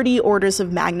 30 orders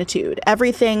of magnitude.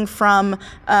 Everything from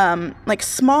like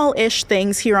small-ish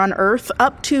things here on Earth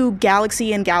up to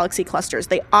galaxy and galaxy clusters.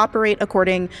 They operate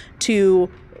according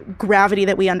to gravity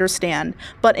that we understand.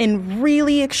 But in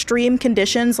really extreme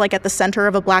conditions, like at the center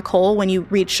of a black hole when you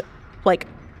reach like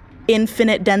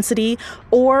infinite density,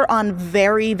 or on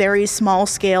very, very small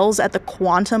scales at the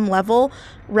quantum level,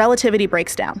 relativity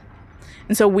breaks down.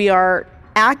 And so we are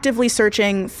actively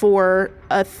searching for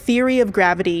a theory of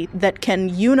gravity that can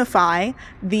unify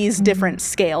these different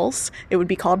scales. It would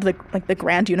be called the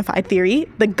grand unified theory,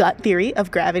 the gut theory of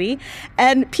gravity.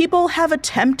 And people have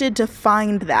attempted to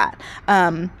find that.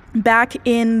 Back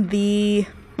in the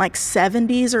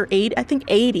 70s or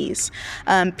 80s,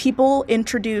 people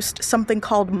introduced something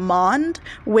called MOND,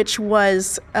 which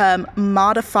was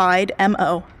modified,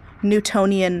 M-O,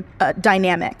 Newtonian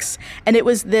dynamics. And it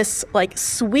was this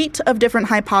suite of different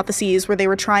hypotheses where they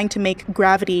were trying to make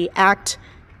gravity act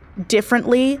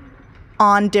differently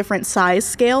on different size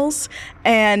scales.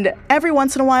 And every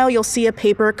once in a while, you'll see a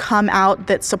paper come out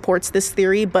that supports this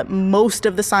theory, but most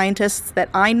of the scientists that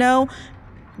I know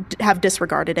have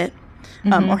disregarded it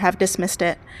or have dismissed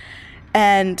it.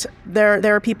 And there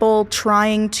are people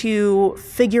trying to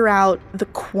figure out the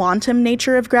quantum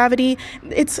nature of gravity.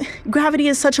 Gravity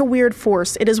is such a weird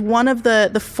force. It is one of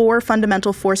the 4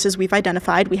 fundamental forces we've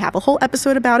identified. We have a whole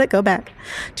episode about it. Go back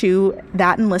to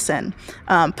that and listen.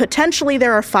 Potentially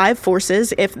there are 5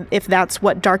 forces if that's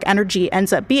what dark energy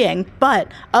ends up being. But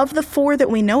of the 4 that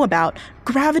we know about,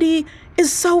 gravity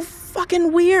is so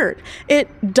fucking weird.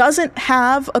 It doesn't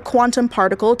have a quantum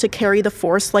particle to carry the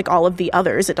force like all of the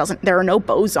others. There are no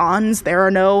bosons.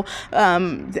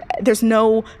 There's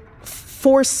no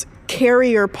force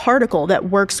carrier particle that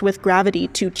works with gravity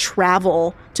to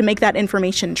make that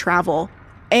information travel.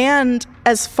 And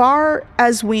as far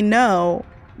as we know,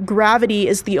 gravity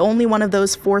is the only one of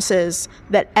those forces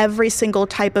that every single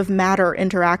type of matter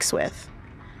interacts with.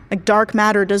 Like dark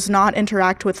matter does not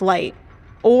interact with light.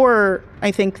 Or I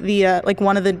think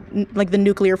one of the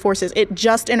nuclear forces, it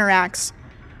just interacts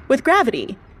with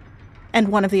gravity and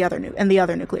the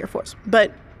other nuclear force.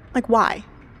 But like, why?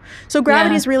 So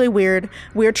gravity is really weird.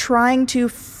 We're trying to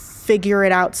figure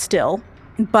it out still,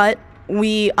 but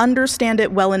we understand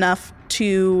it well enough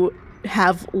to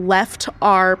have left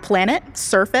our planet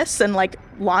surface and like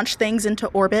launch things into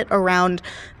orbit around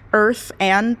Earth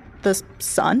and the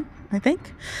sun, I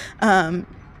think.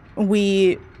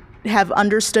 We have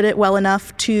understood it well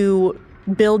enough to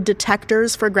build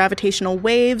detectors for gravitational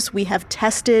waves. We have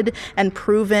tested and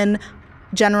proven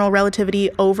general relativity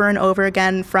over and over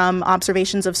again, from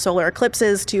observations of solar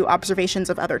eclipses to observations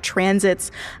of other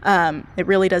transits. It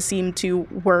really does seem to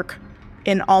work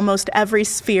in almost every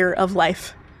sphere of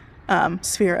life,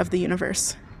 sphere of the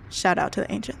universe. Shout out to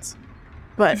the ancients.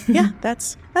 But yeah,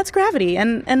 that's gravity.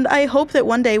 And I hope that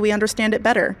one day we understand it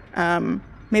better.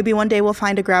 Maybe one day we'll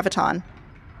find a graviton.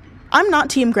 I'm not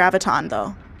team graviton,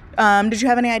 though. Did you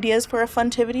have any ideas for a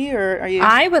funtivity, or are you?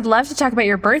 I would love to talk about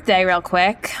your birthday real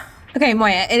quick. Okay,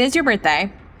 Moya, it is your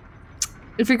birthday.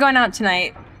 If you're going out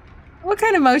tonight, what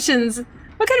kind of motions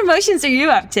are you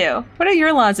up to? What are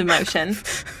your laws of motion?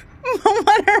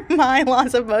 What are my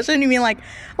laws of motion? You mean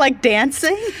like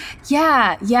dancing?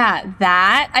 Yeah,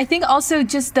 that. I think also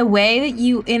just the way that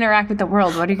you interact with the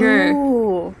world. What are your...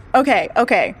 Ooh.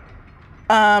 Okay.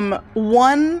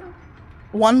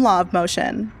 One law of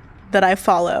motion that I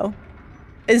follow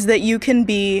is that you can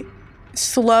be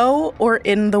slow or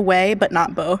in the way, but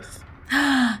not both.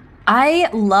 I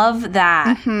love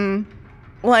that. Mm-hmm.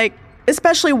 Like,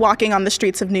 especially walking on the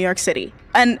streets of New York City.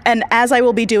 And as I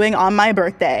will be doing on my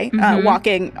birthday,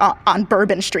 walking on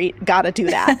Bourbon Street, gotta do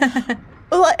that.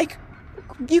 Like,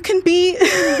 you can be,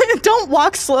 don't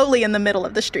walk slowly in the middle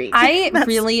of the street. I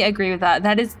really agree with that.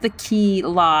 That is the key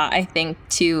law, I think,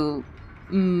 to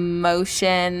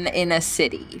motion in a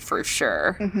city, for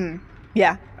sure. Mm-hmm.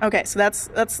 Yeah. Okay. So that's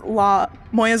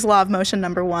Moya's law of motion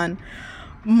number 1.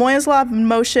 Moya's law of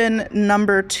motion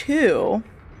number 2.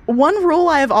 One rule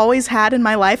I have always had in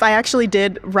my life, I actually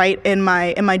did write in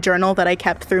my journal that I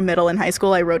kept through middle and high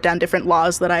school. I wrote down different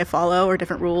laws that I follow, or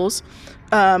different rules.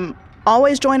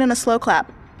 Always join in a slow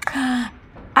clap.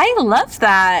 I love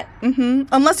that. Mm-hmm.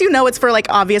 Unless you know it's for like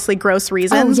obviously gross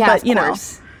reasons, but you know.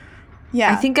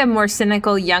 Yeah. I think a more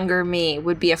cynical, younger me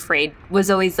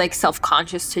was always like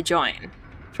self-conscious to join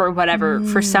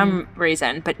for some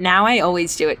reason. But now I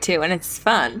always do it too, and it's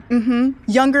fun. Mm-hmm.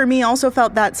 Younger me also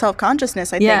felt that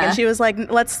self-consciousness, I think. And she was like, nip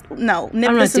this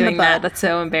in the bud. That's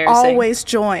so embarrassing. Always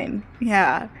join.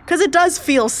 Yeah. Because it does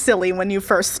feel silly when you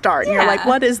first start. Yeah. You're like,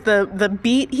 what is the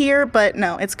beat here? But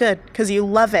no, it's good because you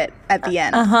love it at the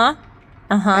end.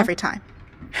 Every time.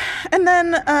 And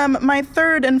then my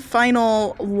third and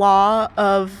final law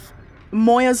of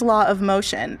Moya's law of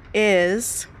motion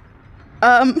is,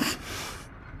 I'm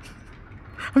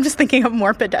just thinking of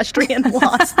more pedestrian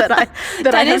laws that I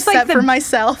have set for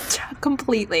myself.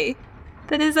 Completely.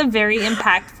 That is a very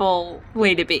impactful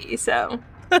way to be. So,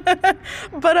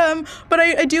 but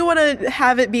I do want to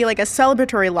have it be like a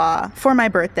celebratory law for my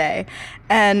birthday,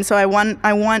 and so I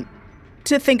want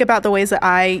to think about the ways that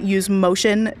I use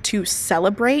motion to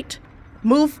celebrate,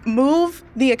 move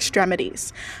the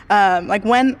extremities. Like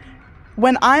when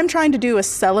I'm trying to do a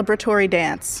celebratory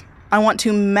dance, I want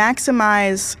to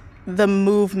maximize the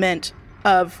movement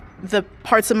of the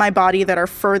parts of my body that are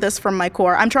furthest from my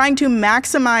core. I'm trying to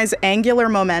maximize angular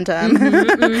momentum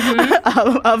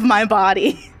of my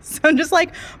body. So I'm just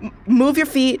like, move your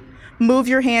feet, move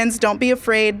your hands. Don't be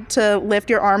afraid to lift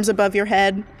your arms above your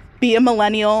head. Be a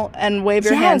millennial and wave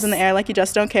your hands in the air like you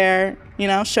just don't care. You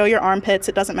know, show your armpits.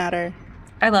 It doesn't matter.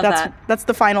 I love that. That's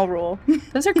the final rule.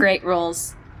 Those are great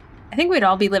rules. I think we'd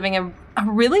all be living a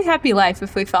really happy life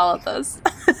if we followed those.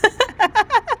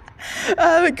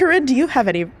 Corinne, do you have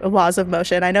any laws of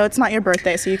motion? I know it's not your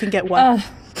birthday, so you can get one.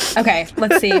 Okay,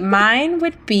 let's see. Mine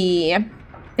would be,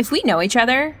 if we know each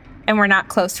other and we're not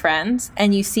close friends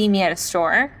and you see me at a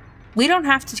store, we don't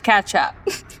have to catch up.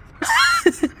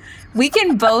 We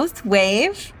can both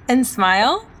wave and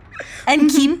smile and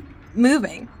keep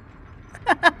moving.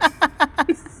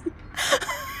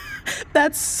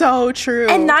 That's so true.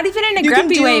 And not even in a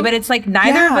grumpy way, but it's like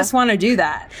neither of us want to do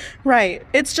that. Right.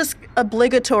 It's just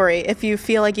obligatory if you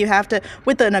feel like you have to.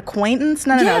 With an acquaintance,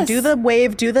 no. Do the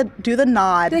wave, do the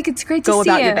nod. Like, it's great to see you. Go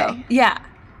about your day. Yeah.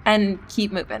 And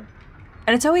keep moving.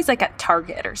 And it's always like at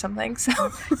Target or something.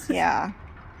 So yeah.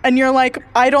 And you're like,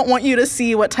 I don't want you to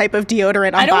see what type of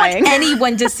deodorant I'm buying. I don't want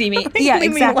anyone to see me. Yeah,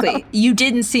 exactly. You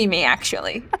didn't see me,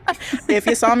 actually. If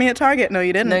you saw me at Target, no,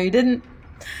 you didn't. No, you didn't.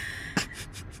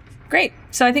 Great.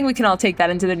 So I think we can all take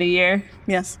that into the new year.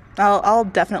 Yes. I'll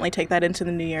definitely take that into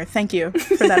the new year. Thank you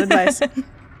for that advice.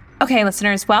 Okay,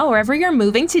 listeners. Well, wherever you're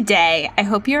moving today, I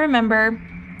hope you remember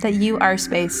that you are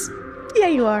space. Yeah,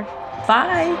 you are.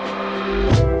 Bye.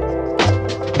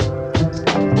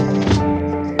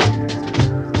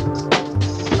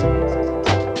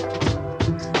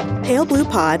 Pale Blue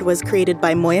Pod was created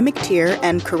by Moya McTeer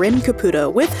and Corinne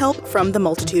Caputo with help from the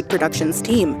Multitude Productions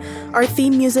team. Our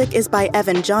theme music is by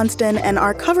Evan Johnston and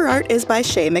our cover art is by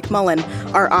Shay McMullen.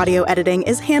 Our audio editing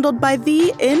is handled by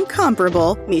the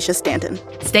incomparable Misha Stanton.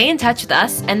 Stay in touch with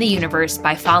us and the universe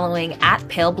by following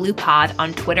 @PaleBluePod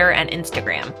on Twitter and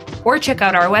Instagram, or check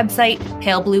out our website,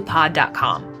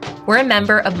 palebluepod.com. We're a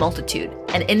member of Multitude,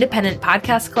 an independent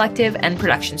podcast collective and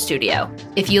production studio.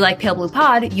 If you like Pale Blue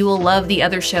Pod, you will love the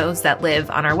other shows that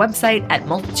live on our website at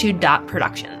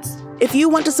multitude.productions. If you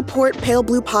want to support Pale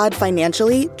Blue Pod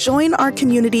financially, join our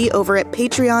community over at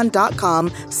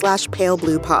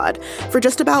patreon.com/palebluepod. For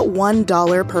just about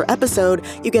 $1 per episode,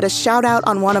 you get a shout out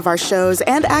on one of our shows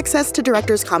and access to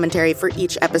director's commentary for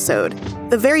each episode.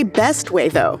 The very best way,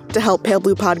 though, to help Pale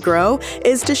Blue Pod grow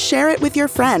is to share it with your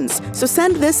friends. So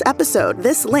send this episode,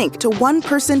 this link, to one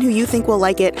person who you think will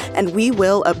like it, and we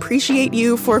will appreciate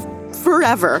you for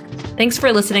forever. Thanks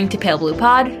for listening to Pale Blue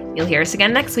Pod. You'll hear us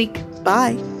again next week.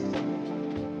 Bye.